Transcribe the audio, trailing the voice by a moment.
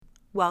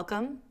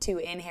Welcome to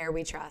In Hair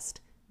We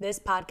Trust. This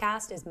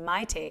podcast is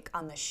my take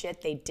on the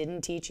shit they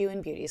didn't teach you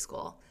in beauty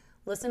school.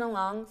 Listen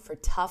along for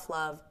tough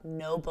love,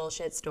 no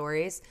bullshit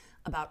stories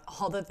about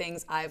all the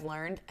things I've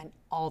learned and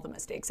all the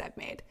mistakes I've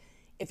made.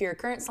 If you're a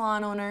current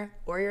salon owner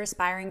or you're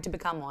aspiring to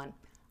become one,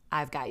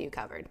 I've got you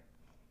covered.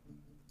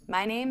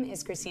 My name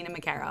is Christina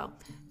Macaro,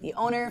 the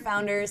owner,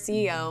 founder,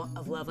 CEO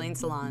of Love Lane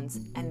Salons,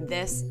 and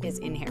this is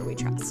In Hair We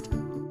Trust.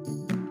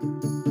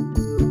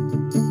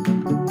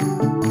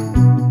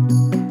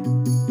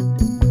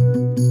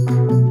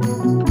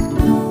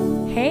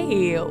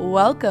 Hey,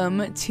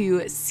 welcome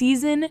to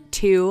season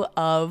 2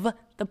 of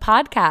the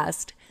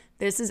podcast.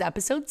 This is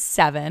episode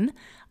 7.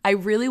 I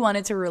really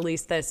wanted to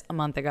release this a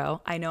month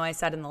ago. I know I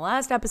said in the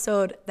last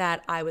episode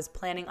that I was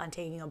planning on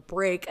taking a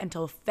break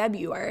until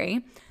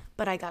February,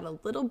 but I got a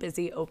little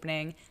busy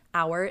opening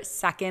our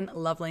second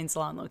Love Lane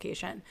Salon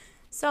location.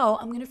 So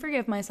I'm going to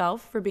forgive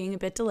myself for being a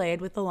bit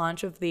delayed with the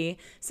launch of the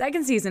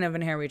second season of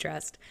In Hair We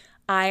Trust.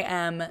 I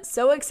am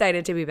so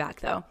excited to be back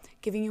though,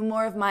 giving you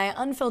more of my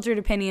unfiltered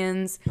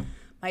opinions,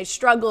 my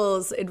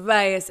struggles,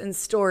 advice, and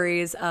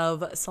stories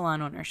of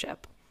salon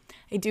ownership.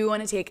 I do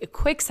want to take a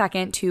quick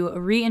second to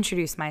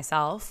reintroduce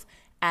myself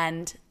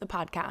and the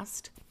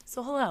podcast.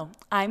 So hello,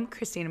 I'm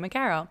Christina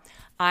Macaro.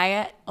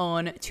 I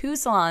own 2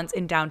 salons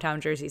in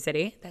downtown Jersey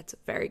City. That's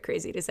very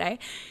crazy to say.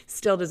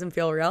 Still doesn't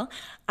feel real.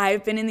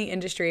 I've been in the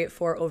industry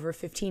for over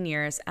 15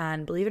 years,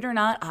 and believe it or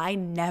not, I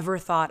never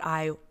thought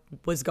I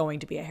was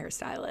going to be a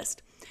hairstylist.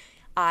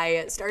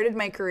 I started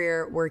my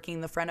career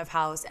working the front of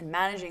house and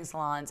managing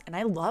salons, and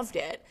I loved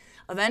it.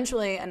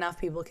 Eventually,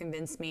 enough people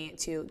convinced me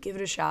to give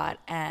it a shot,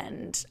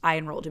 and I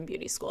enrolled in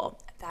beauty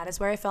school. That is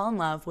where I fell in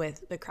love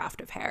with the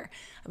craft of hair.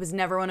 I was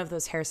never one of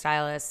those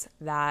hairstylists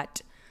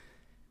that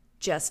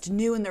just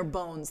knew in their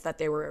bones that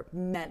they were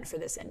meant for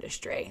this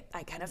industry.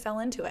 I kind of fell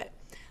into it.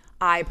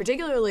 I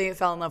particularly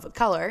fell in love with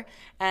color,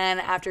 and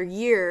after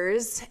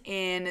years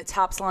in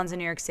top salons in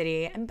New York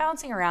City and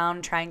bouncing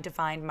around trying to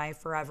find my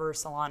forever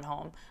salon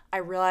home, I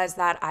realized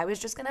that I was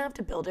just gonna have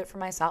to build it for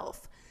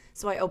myself.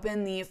 So I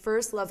opened the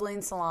first Love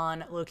Lane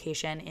Salon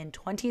location in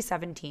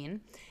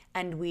 2017,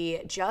 and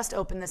we just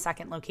opened the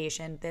second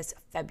location this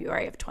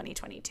February of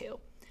 2022.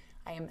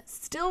 I am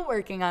still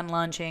working on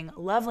launching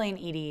Love Lane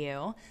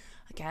EDU.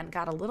 Again,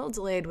 got a little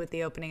delayed with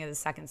the opening of the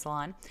second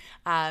salon,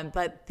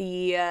 but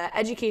the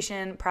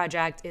education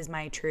project is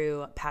my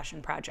true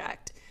passion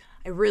project.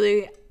 I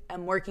really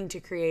am working to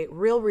create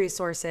real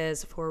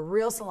resources for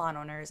real salon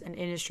owners and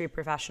industry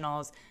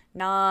professionals,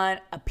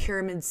 not a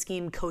pyramid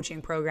scheme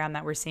coaching program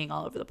that we're seeing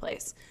all over the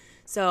place.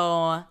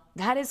 So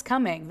that is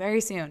coming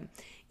very soon.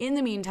 In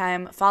the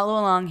meantime, follow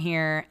along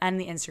here and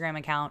the Instagram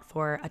account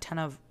for a ton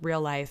of real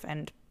life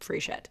and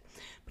free shit.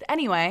 But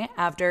anyway,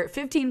 after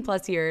 15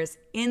 plus years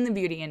in the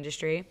beauty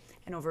industry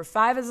and over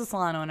 5 as a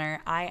salon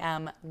owner, I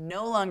am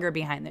no longer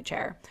behind the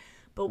chair.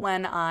 But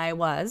when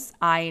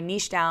I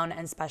niched down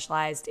and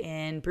specialized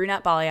in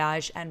brunette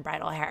balayage and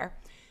bridal hair.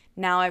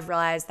 Now I've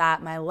realized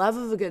that my love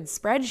of a good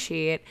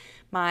spreadsheet,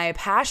 my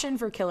passion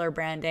for killer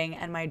branding,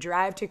 and my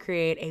drive to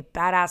create a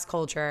badass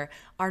culture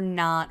are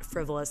not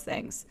frivolous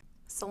things.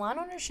 Salon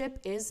ownership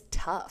is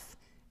tough,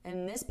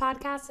 and this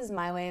podcast is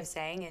my way of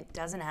saying it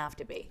doesn't have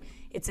to be.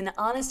 It's an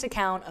honest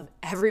account of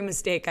every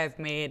mistake I've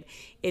made,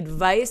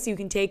 advice you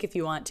can take if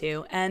you want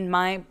to, and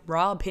my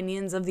raw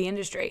opinions of the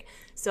industry.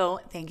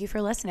 So thank you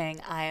for listening.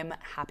 I am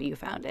happy you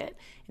found it.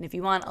 And if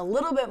you want a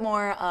little bit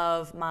more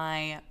of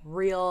my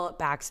real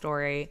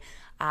backstory,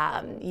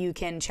 you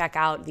can check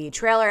out the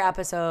trailer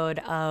episode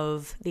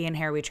of the In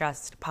Hair We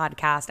Trust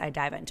podcast. I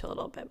dive into a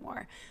little bit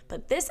more.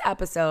 But this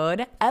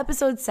episode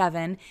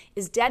 7,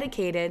 is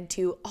dedicated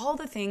to all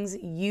the things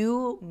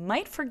you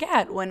might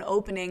forget when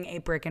opening a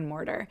brick and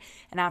mortar.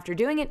 And after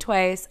doing it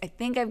twice, I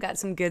think I've got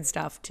some good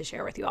stuff to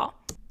share with you all.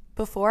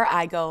 Before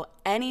I go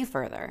any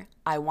further,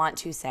 I want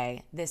to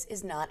say this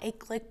is not a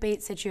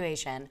clickbait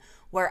situation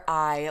where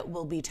I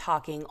will be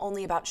talking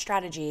only about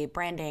strategy,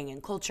 branding,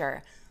 and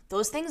culture.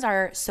 Those things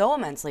are so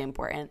immensely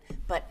important,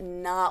 but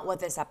not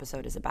what this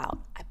episode is about.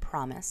 I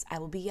promise I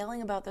will be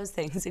yelling about those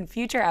things in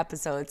future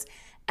episodes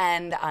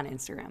and on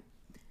Instagram.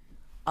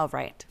 All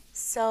right,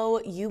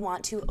 so you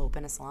want to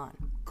open a salon.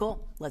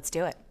 Cool, let's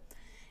do it.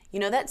 You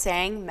know that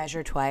saying,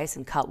 measure twice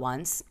and cut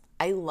once?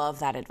 I love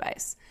that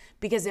advice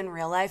because in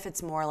real life,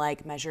 it's more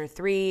like measure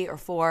 3 or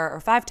 4 or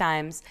 5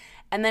 times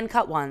and then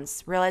cut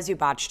once, realize you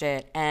botched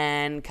it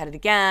and cut it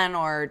again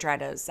or try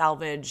to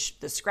salvage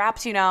the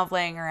scraps you now have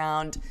laying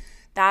around.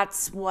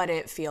 That's what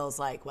it feels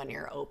like when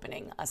you're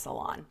opening a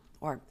salon,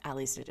 or at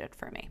least it did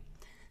for me.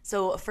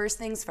 So first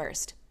things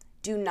first,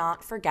 do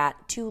not forget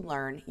to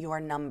learn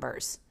your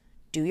numbers.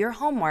 Do your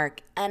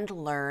homework and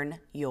learn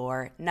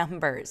your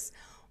numbers.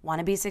 Want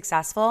to be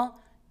successful?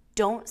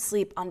 Don't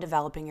sleep on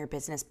developing your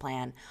business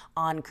plan,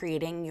 on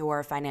creating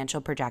your financial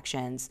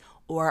projections,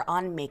 or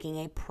on making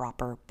a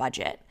proper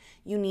budget.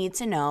 You need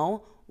to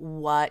know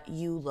what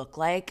you look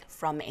like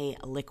from a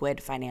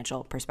liquid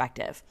financial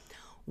perspective.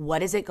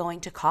 What is it going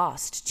to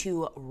cost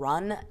to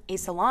run a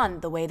salon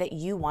the way that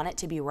you want it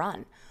to be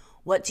run?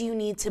 What do you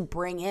need to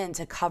bring in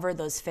to cover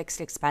those fixed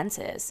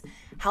expenses?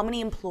 How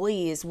many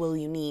employees will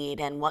you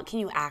need, and what can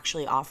you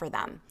actually offer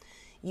them?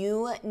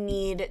 You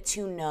need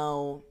to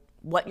know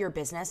what your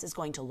business is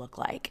going to look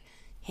like.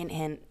 Hint,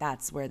 hint,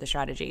 that's where the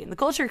strategy and the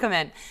culture come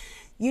in.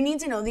 You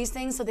need to know these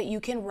things so that you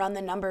can run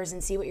the numbers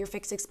and see what your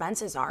fixed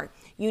expenses are.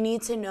 You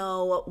need to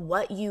know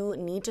what you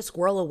need to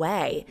squirrel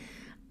away.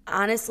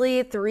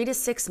 Honestly, 3 to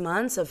 6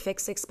 months of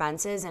fixed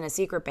expenses in a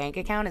secret bank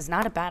account is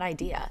not a bad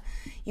idea.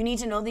 You need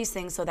to know these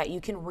things so that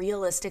you can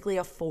realistically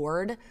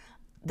afford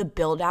the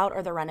build out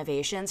or the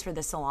renovations for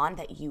the salon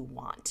that you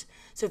want.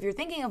 So if you're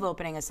thinking of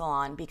opening a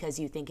salon because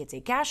you think it's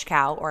a cash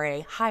cow or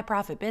a high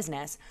profit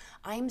business,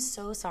 I'm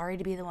so sorry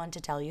to be the one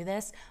to tell you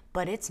this,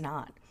 but it's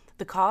not.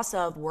 The cost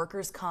of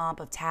workers' comp,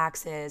 of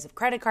taxes, of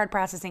credit card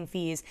processing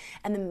fees,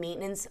 and the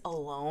maintenance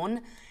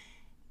alone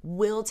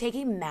will take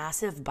a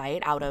massive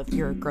bite out of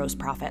your gross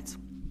profits.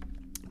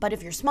 But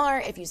if you're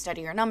smart, if you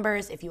study your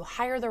numbers, if you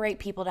hire the right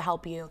people to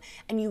help you,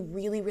 and you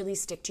really, really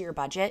stick to your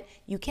budget,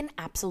 you can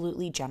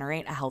absolutely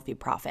generate a healthy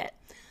profit.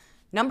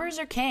 Numbers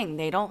are king,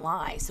 they don't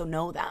lie, so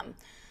know them.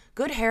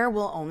 Good hair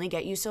will only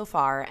get you so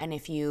far, and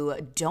if you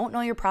don't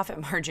know your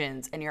profit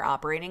margins and your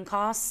operating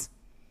costs,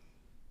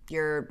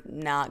 you're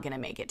not gonna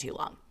make it too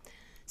long.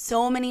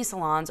 So many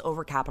salons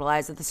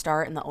overcapitalize at the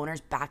start, and the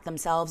owners back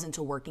themselves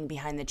into working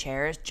behind the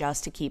chairs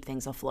just to keep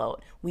things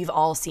afloat. We've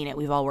all seen it.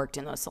 We've all worked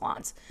in those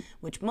salons,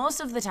 which most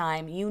of the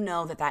time you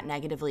know that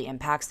negatively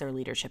impacts their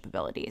leadership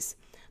abilities.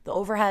 The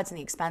overheads and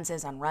the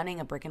expenses on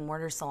running a brick and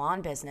mortar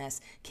salon business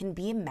can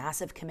be a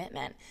massive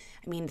commitment.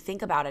 I mean,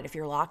 think about it. If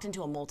you're locked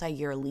into a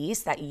multi-year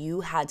lease that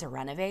you had to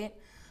renovate,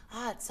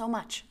 it's so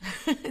much.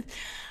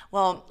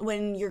 Well,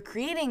 when you're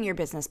creating your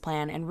business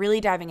plan and really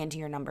diving into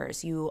your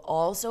numbers, you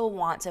also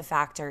want to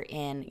factor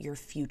in your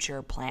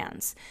future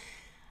plans.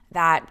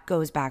 That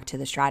goes back to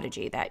the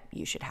strategy that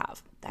you should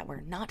have that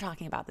we're not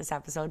talking about this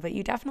episode, but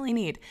you definitely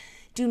need.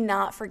 Do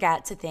not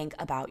forget to think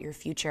about your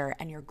future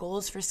and your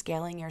goals for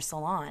scaling your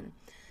salon.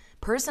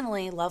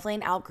 Personally,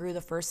 Lovelane outgrew the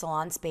first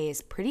salon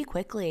space pretty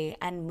quickly,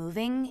 and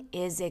moving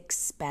is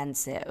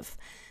expensive.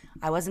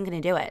 I wasn't going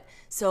to do it.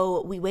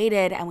 So we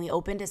waited and we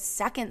opened a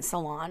second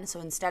salon. So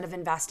instead of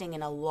investing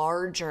in a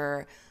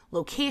larger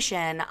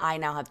location, I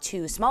now have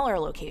 2 smaller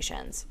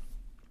locations.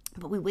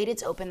 But we waited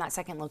to open that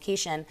second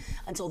location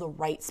until the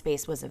right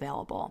space was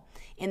available.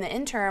 In the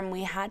interim,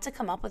 we had to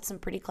come up with some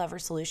pretty clever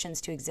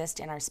solutions to exist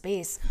in our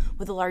space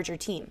with a larger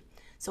team.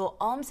 So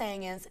all I'm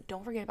saying is,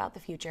 don't forget about the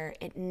future.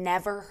 It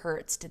never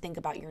hurts to think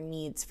about your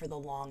needs for the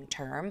long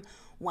term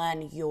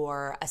when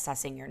you're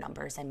assessing your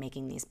numbers and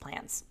making these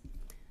plans.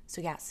 So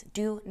yes,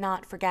 do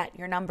not forget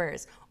your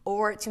numbers,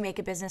 or to make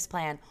a business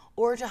plan,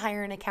 or to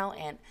hire an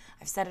accountant.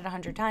 I've said it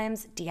 100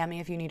 times. DM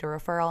me if you need a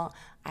referral.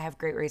 I have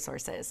great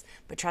resources.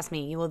 But trust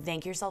me, you will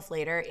thank yourself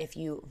later if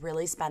you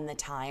really spend the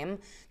time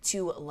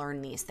to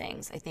learn these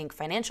things. I think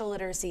financial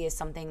literacy is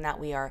something that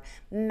we are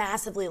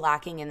massively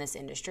lacking in this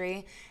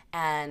industry,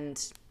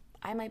 and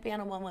I might be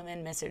on a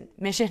one-woman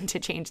mission to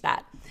change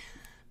that.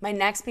 My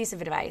next piece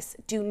of advice,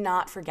 do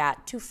not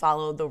forget to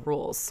follow the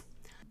rules.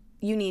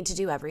 You need to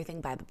do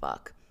everything by the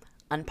book.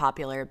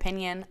 Unpopular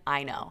opinion,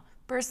 I know.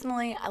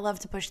 Personally, I love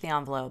to push the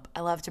envelope.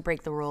 I love to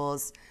break the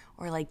rules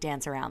or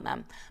dance around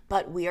them.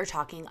 But we are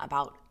talking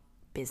about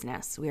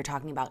business. We are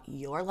talking about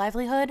your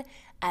livelihood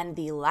and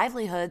the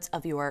livelihoods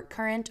of your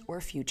current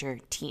or future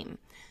team.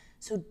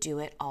 So do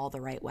it all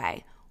the right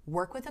way.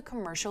 Work with a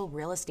commercial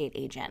real estate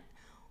agent.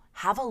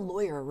 Have a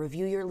lawyer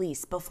review your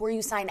lease before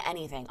you sign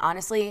anything.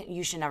 Honestly,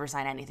 you should never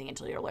sign anything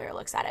until your lawyer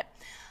looks at it.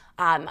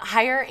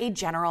 Hire a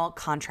general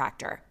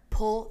contractor.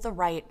 Pull the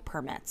right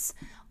permits.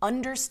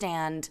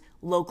 Understand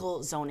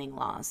local zoning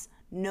laws.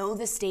 Know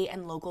the state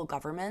and local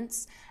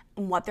governments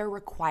and what they're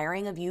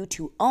requiring of you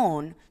to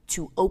own,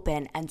 to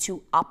open, and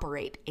to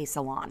operate a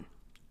salon.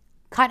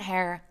 Cut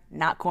hair,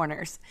 not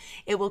corners.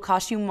 It will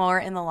cost you more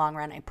in the long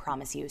run, I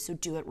promise you, so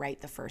do it right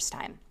the first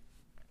time.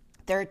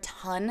 There are a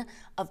ton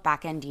of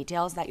back-end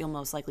details that you'll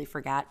most likely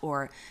forget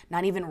or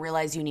not even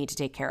realize you need to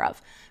take care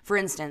of. For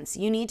instance,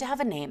 you need to have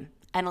a name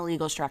and a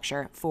legal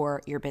structure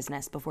for your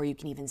business before you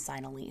can even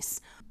sign a lease.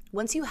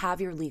 Once you have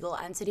your legal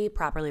entity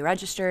properly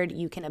registered,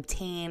 you can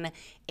obtain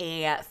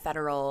a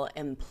federal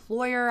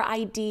employer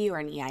ID or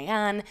an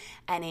EIN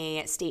and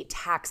a state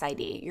tax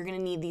ID. You're going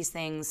to need these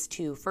things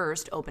to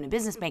first open a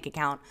business bank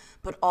account,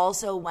 but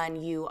also when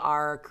you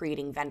are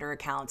creating vendor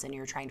accounts and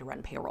you're trying to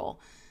run payroll.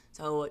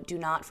 So do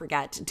not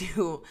forget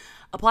to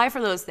apply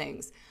for those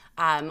things.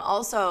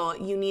 Also,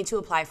 you need to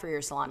apply for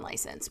your salon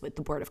license with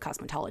the Board of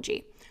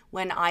Cosmetology.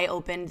 When I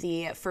opened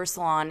the first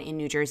salon in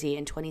New Jersey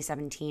in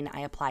 2017, I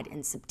applied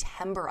in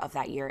September of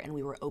that year, and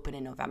we were open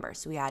in November.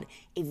 So we had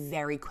a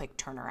very quick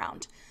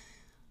turnaround.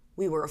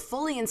 We were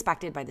fully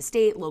inspected by the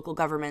state, local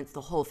governments, the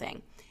whole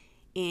thing.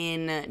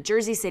 In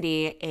Jersey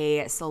City,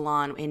 a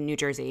salon in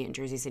Jersey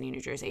City,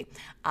 New Jersey,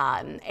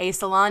 a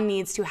salon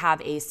needs to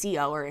have a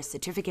CO or a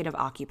certificate of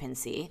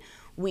occupancy.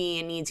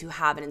 We need to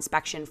have an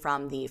inspection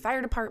from the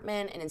fire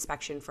department, an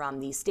inspection from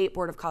the State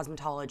Board of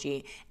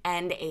Cosmetology,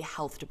 and a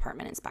health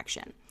department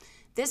inspection.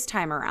 This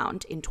time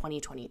around in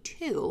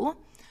 2022,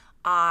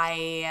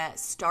 I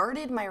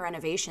started my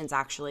renovations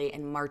actually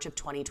in March of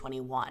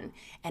 2021,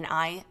 and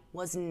I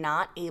was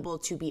not able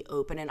to be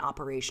open and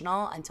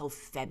operational until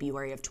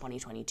February of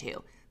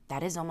 2022.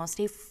 That is almost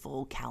a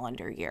full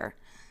calendar year.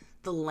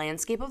 The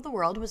landscape of the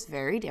world was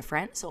very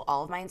different, so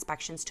all of my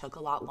inspections took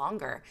a lot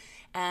longer,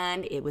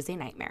 and it was a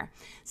nightmare.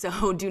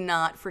 So do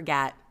not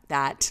forget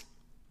that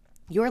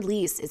your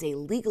lease is a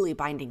legally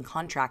binding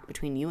contract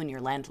between you and your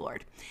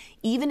landlord.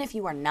 Even if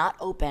you are not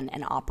open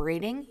and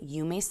operating,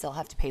 you may still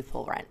have to pay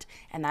full rent,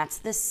 and that's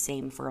the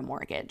same for a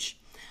mortgage.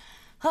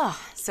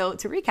 So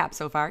to recap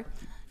so far,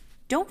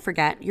 don't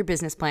forget your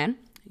business plan,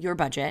 your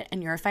budget,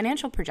 and your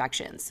financial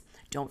projections.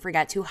 Don't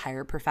forget to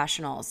hire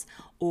professionals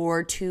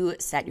or to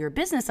set your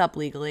business up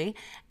legally,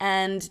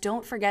 and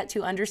don't forget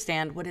to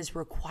understand what is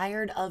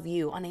required of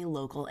you on a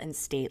local and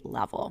state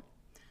level.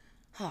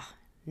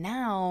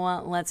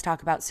 Now, let's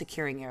talk about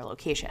securing your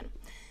location.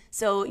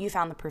 So you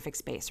found the perfect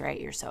space,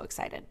 right? You're so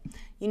excited.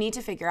 You need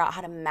to figure out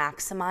how to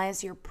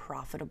maximize your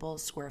profitable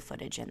square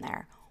footage in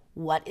there.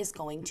 What is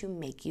going to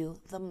make you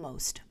the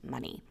most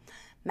money?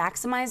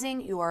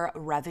 Maximizing your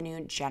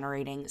revenue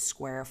generating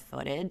square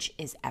footage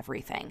is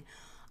everything.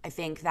 I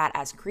think that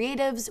as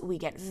creatives, we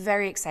get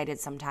very excited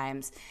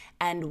sometimes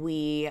and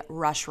we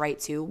rush right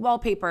to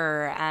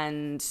wallpaper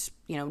and,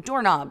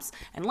 doorknobs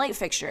and light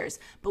fixtures,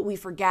 but we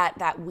forget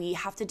that we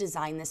have to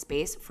design the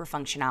space for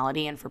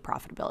functionality and for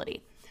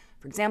profitability.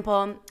 For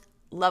example,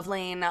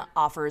 Lovelane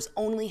offers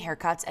only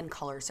haircuts and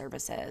color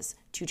services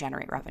to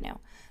generate revenue.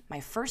 My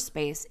first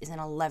space is an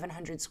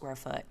 1,100 square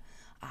foot.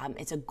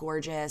 It's a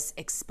gorgeous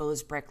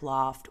exposed brick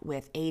loft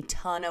with a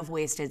ton of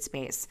wasted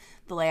space.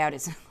 The layout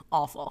is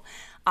awful.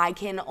 I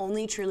can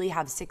only truly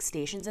have 6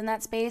 stations in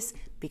that space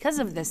because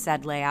of this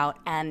said layout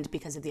and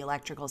because of the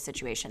electrical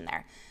situation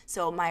there.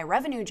 So my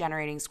revenue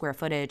generating square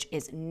footage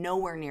is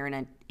nowhere near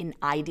an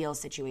ideal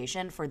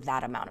situation for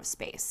that amount of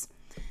space.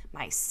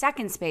 My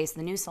second space,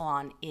 the new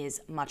salon,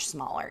 is much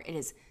smaller. It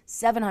is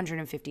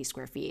 750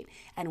 square feet,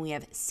 and we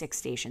have 6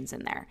 stations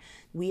in there.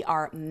 We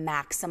are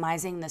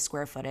maximizing the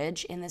square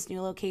footage in this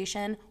new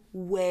location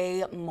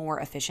way more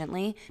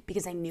efficiently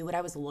because I knew what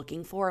I was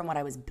looking for and what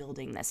I was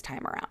building this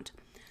time around.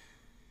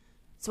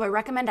 So I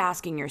recommend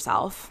asking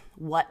yourself,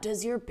 what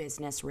does your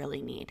business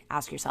really need?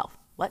 Ask yourself,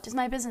 what does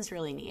my business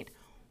really need?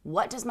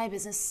 What does my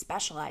business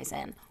specialize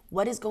in?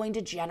 What is going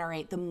to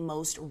generate the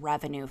most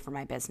revenue for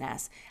my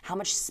business? How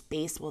much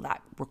space will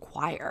that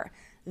require?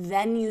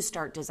 Then you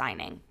start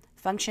designing.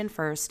 Function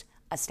first,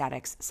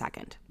 aesthetics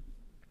second.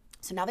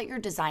 So now that you're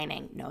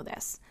designing, know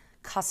this.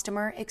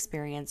 Customer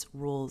experience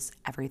rules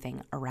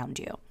everything around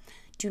you.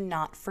 Do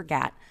not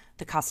forget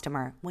the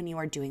customer when you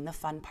are doing the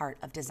fun part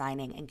of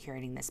designing and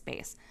curating this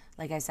space.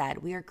 Like I said,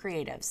 we are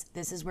creatives.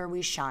 This is where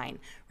we shine,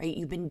 right?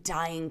 You've been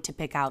dying to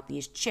pick out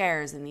these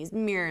chairs and these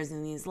mirrors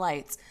and these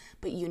lights,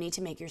 but you need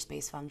to make your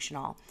space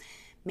functional.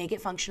 Make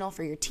it functional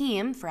for your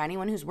team, for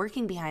anyone who's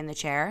working behind the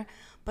chair,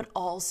 but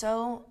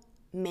also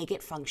make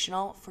it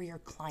functional for your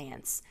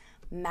clients.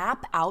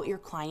 Map out your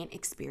client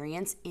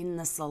experience in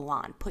the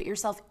salon. Put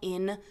yourself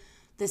in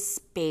the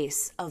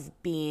space of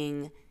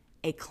being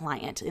a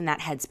client, in that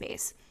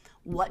headspace.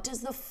 What does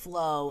the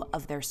flow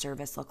of their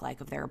service look like,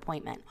 of their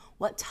appointment?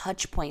 What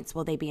touch points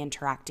will they be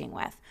interacting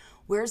with?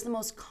 Where's the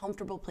most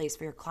comfortable place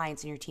for your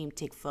clients and your team to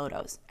take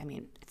photos? I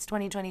mean, it's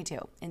 2022.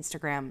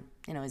 Instagram,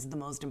 is the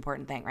most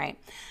important thing, right?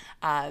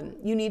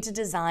 You need to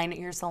design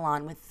your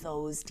salon with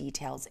those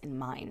details in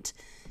mind.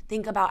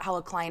 Think about how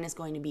a client is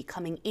going to be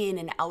coming in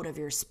and out of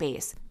your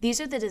space.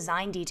 These are the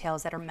design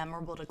details that are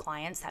memorable to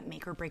clients, that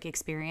make or break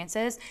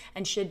experiences,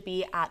 and should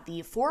be at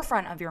the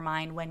forefront of your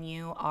mind when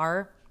you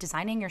are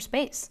designing your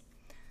space.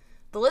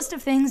 The list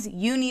of things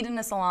you need in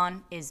a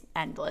salon is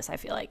endless, I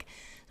feel like.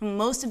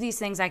 Most of these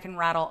things I can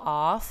rattle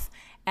off,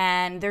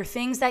 and they're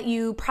things that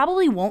you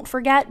probably won't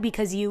forget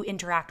because you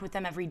interact with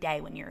them every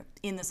day when you're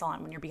in the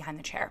salon, when you're behind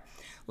the chair.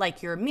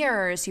 Like your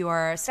mirrors,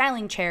 your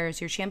styling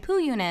chairs, your shampoo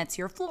units,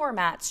 your floor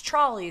mats,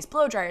 trolleys,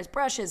 blow dryers,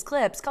 brushes,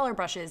 clips, color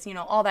brushes,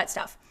 all that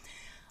stuff.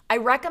 I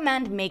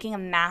recommend making a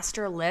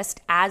master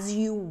list as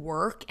you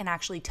work and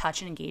actually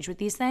touch and engage with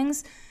these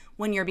things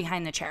when you're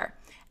behind the chair.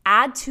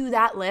 Add to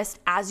that list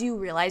as you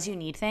realize you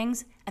need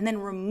things, and then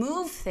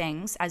remove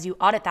things as you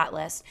audit that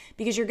list,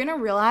 because you're gonna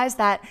realize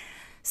that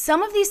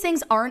some of these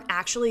things aren't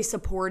actually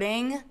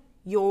supporting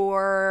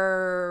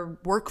your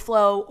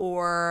workflow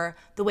or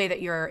the way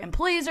that your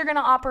employees are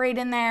gonna operate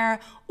in there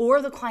or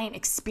the client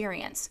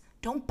experience.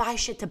 Don't buy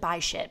shit to buy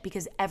shit,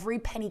 because every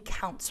penny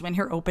counts when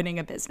you're opening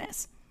a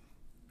business.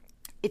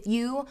 If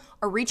you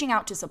are reaching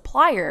out to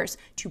suppliers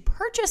to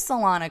purchase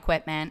salon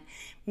equipment,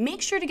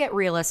 make sure to get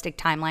realistic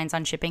timelines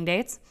on shipping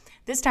dates.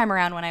 This time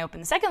around, when I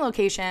opened the second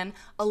location,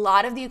 a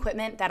lot of the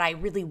equipment that I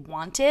really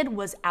wanted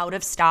was out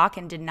of stock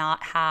and did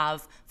not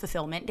have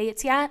fulfillment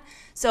dates yet.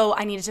 So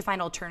I needed to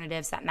find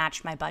alternatives that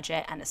matched my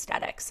budget and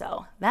aesthetic.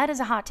 So that is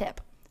a hot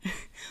tip.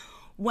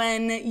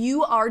 When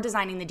you are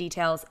designing the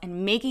details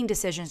and making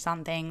decisions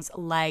on things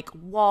like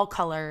wall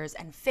colors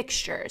and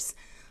fixtures,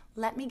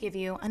 let me give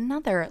you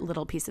another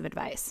little piece of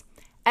advice.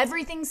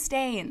 Everything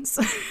stains.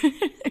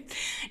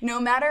 No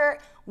matter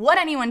what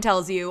anyone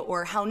tells you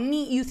or how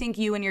neat you think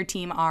you and your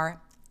team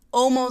are,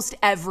 almost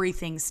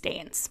everything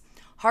stains.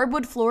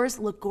 Hardwood floors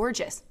look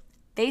gorgeous.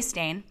 They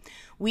stain.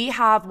 We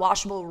have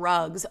washable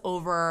rugs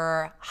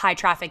over high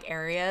traffic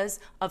areas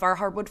of our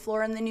hardwood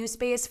floor in the new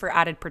space for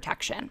added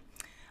protection.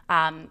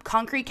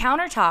 Concrete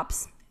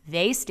countertops,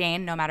 they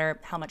stain no matter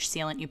how much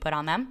sealant you put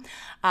on them.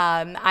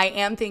 I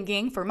am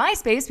thinking for my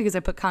space, because I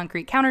put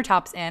concrete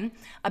countertops in,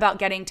 about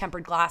getting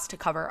tempered glass to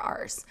cover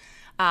ours.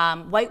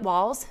 White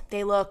walls,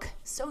 they look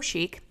so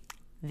chic.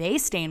 They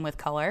stain with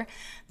color.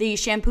 The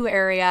shampoo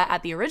area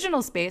at the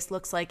original space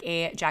looks like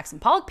a Jackson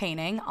Pollock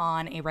painting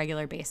on a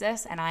regular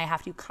basis, and I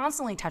have to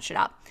constantly touch it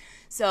up.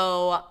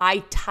 So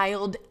I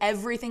tiled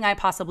everything I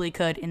possibly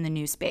could in the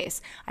new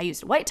space. I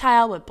used white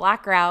tile with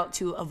black grout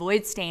to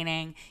avoid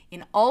staining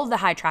in all of the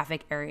high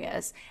traffic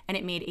areas, and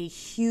it made a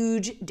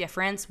huge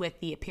difference with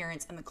the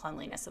appearance and the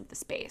cleanliness of the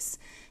space.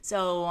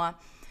 So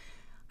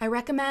I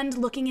recommend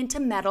looking into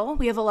metal.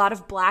 We have a lot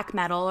of black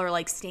metal or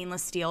like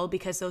stainless steel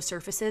because those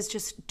surfaces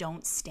just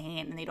don't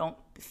stain and they don't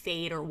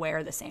fade or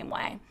wear the same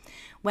way.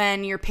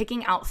 When you're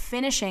picking out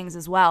finishings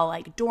as well,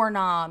 like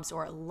doorknobs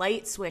or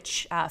light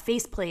switch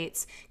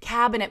faceplates,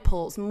 cabinet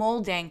pulls,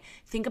 molding,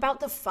 think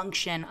about the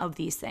function of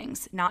these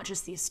things, not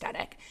just the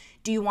aesthetic.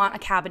 Do you want a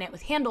cabinet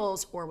with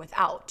handles or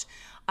without?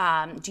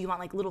 Do you want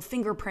like little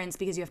fingerprints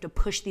because you have to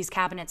push these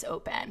cabinets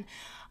open?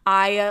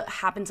 I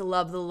happen to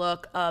love the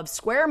look of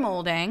square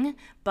molding,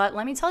 but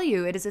let me tell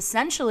you, it is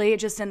essentially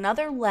just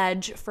another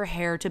ledge for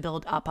hair to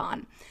build up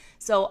on.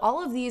 So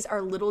all of these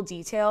are little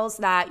details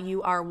that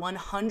you are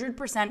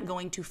 100%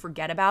 going to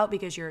forget about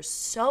because you're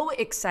so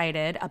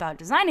excited about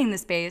designing the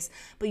space,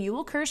 but you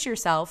will curse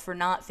yourself for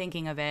not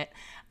thinking of it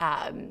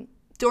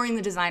during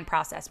the design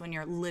process when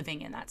you're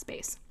living in that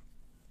space.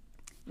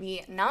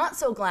 The not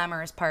so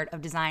glamorous part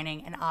of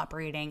designing and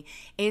operating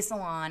a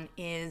salon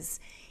is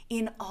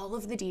in all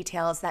of the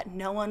details that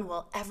no one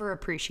will ever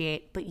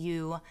appreciate, but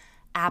you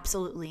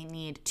absolutely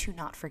need to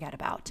not forget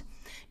about.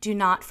 Do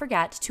not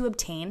forget to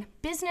obtain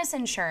business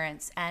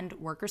insurance and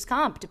workers'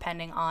 comp,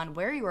 depending on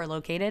where you are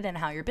located and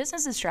how your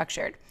business is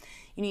structured.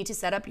 You need to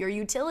set up your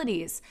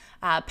utilities,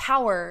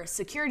 power,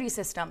 security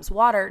systems,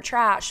 water,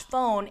 trash,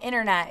 phone,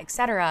 internet,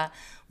 etc.,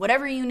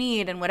 whatever you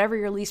need and whatever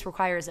your lease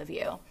requires of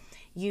you.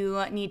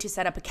 You need to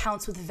set up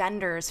accounts with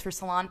vendors for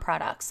salon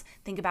products.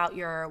 Think about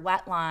your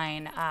wet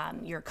line,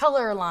 your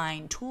color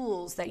line,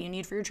 tools that you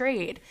need for your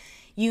trade.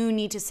 You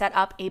need to set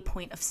up a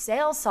point of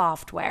sale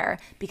software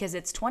because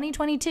it's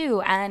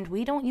 2022 and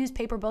we don't use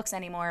paper books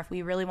anymore if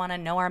we really want to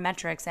know our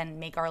metrics and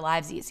make our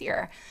lives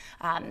easier.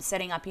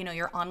 Setting up,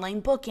 your online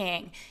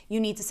booking. You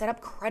need to set up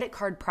credit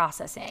card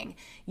processing.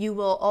 You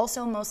will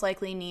also most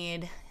likely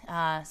need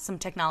some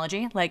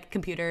technology like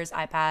computers,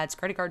 iPads,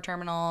 credit card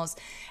terminals,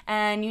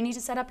 and you need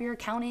to set up your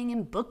accounting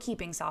and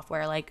bookkeeping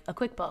software like a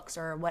QuickBooks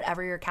or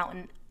whatever your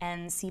accountant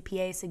and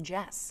CPA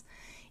suggests.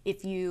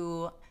 If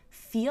you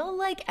feel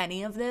like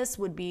any of this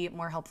would be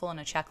more helpful in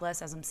a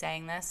checklist as I'm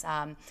saying this,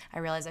 I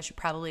realize I should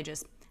probably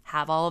just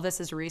have all of this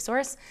as a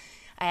resource.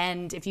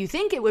 And if you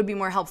think it would be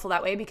more helpful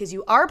that way because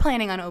you are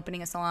planning on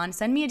opening a salon,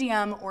 send me a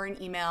DM or an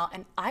email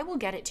and I will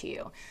get it to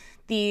you.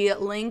 The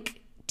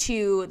link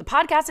to the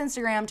podcast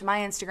Instagram, to my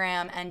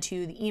Instagram, and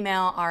to the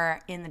email are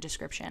in the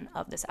description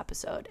of this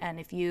episode. And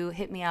if you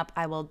hit me up,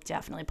 I will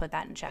definitely put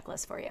that in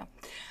checklist for you.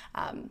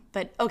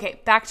 But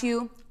okay, back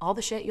to all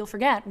the shit you'll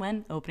forget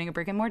when opening a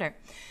brick and mortar.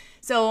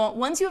 So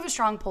once you have a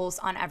strong pulse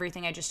on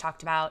everything I just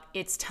talked about,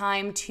 it's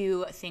time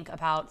to think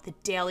about the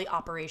daily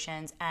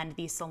operations and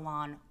the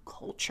salon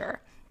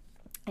culture.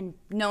 And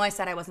no, I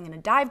said I wasn't going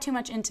to dive too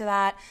much into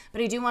that,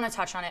 but I do want to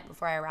touch on it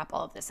before I wrap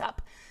all of this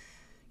up.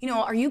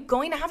 Are you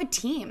going to have a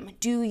team?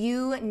 Do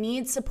you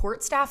need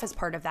support staff as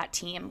part of that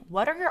team?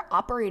 What are your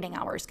operating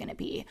hours going to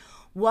be?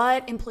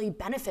 What employee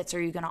benefits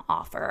are you going to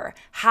offer?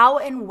 How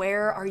and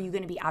where are you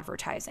going to be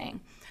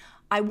advertising?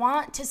 I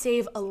want to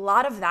save a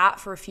lot of that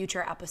for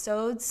future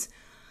episodes,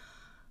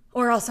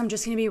 or else I'm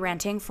just going to be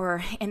ranting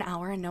for an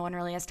hour and no one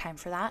really has time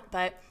for that.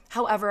 But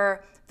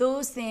however,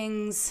 those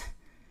things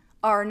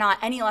are not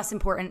any less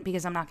important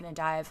because I'm not going to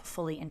dive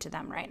fully into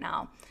them right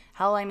now.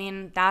 Hell,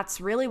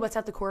 that's really what's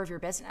at the core of your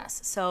business.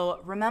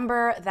 So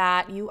remember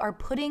that you are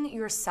putting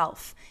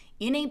yourself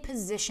in a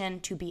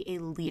position to be a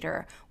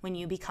leader when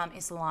you become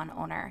a salon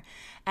owner.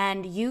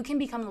 And you can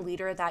become the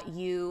leader that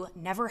you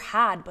never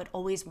had but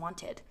always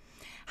wanted.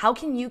 How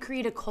can you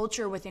create a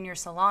culture within your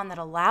salon that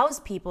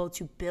allows people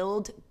to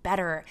build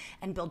better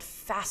and build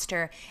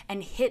faster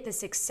and hit the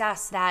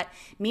success that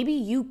maybe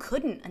you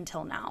couldn't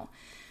until now?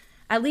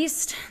 At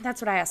least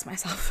that's what I ask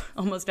myself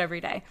almost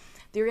every day.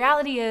 The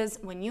reality is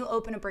when you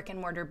open a brick and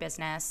mortar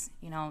business,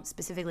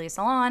 specifically a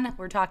salon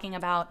we're talking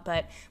about,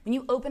 but when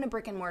you open a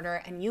brick and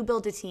mortar and you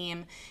build a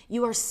team,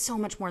 you are so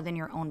much more than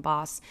your own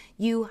boss.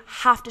 You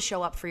have to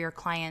show up for your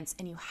clients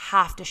and you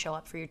have to show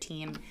up for your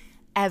team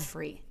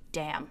every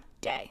damn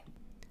day.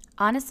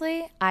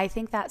 Honestly, I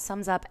think that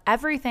sums up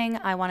everything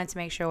I wanted to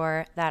make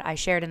sure that I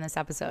shared in this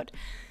episode.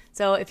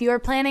 So if you are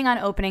planning on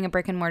opening a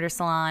brick and mortar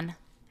salon,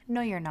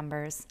 know your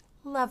numbers,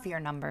 love your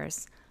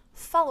numbers,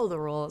 follow the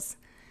rules.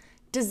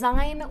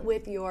 Design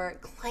with your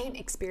client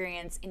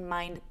experience in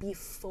mind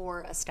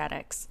before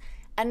aesthetics.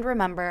 And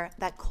remember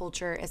that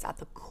culture is at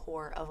the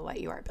core of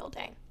what you are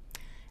building.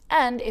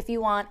 And if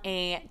you want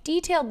a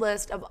detailed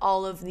list of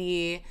all of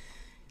the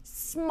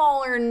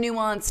smaller,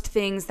 nuanced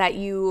things that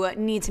you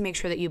need to make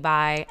sure that you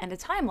buy and a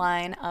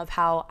timeline of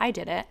how I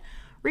did it,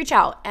 reach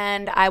out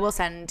and I will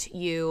send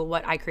you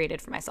what I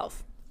created for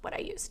myself, what I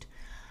used.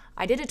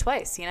 I did it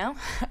twice, you know?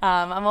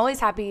 I'm always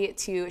happy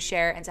to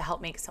share and to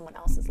help make someone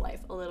else's life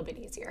a little bit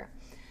easier.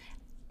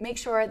 Make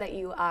sure that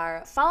you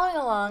are following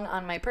along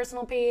on my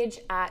personal page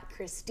at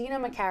Christina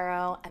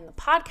Macaro and the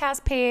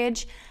podcast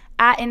page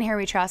at In Hair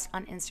We Trust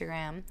on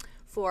Instagram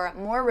for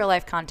more real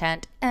life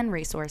content and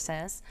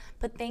resources.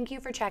 But thank you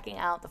for checking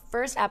out the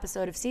first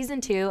episode of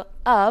season 2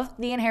 of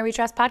the In Hair We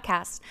Trust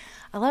podcast.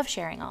 I love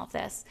sharing all of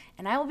this,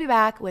 and I will be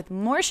back with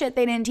more shit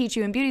they didn't teach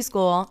you in beauty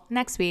school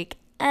next week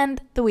and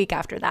the week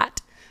after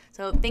that.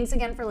 So thanks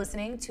again for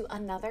listening to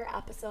another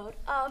episode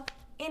of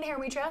In Hair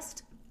We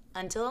Trust.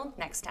 Until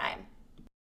next time.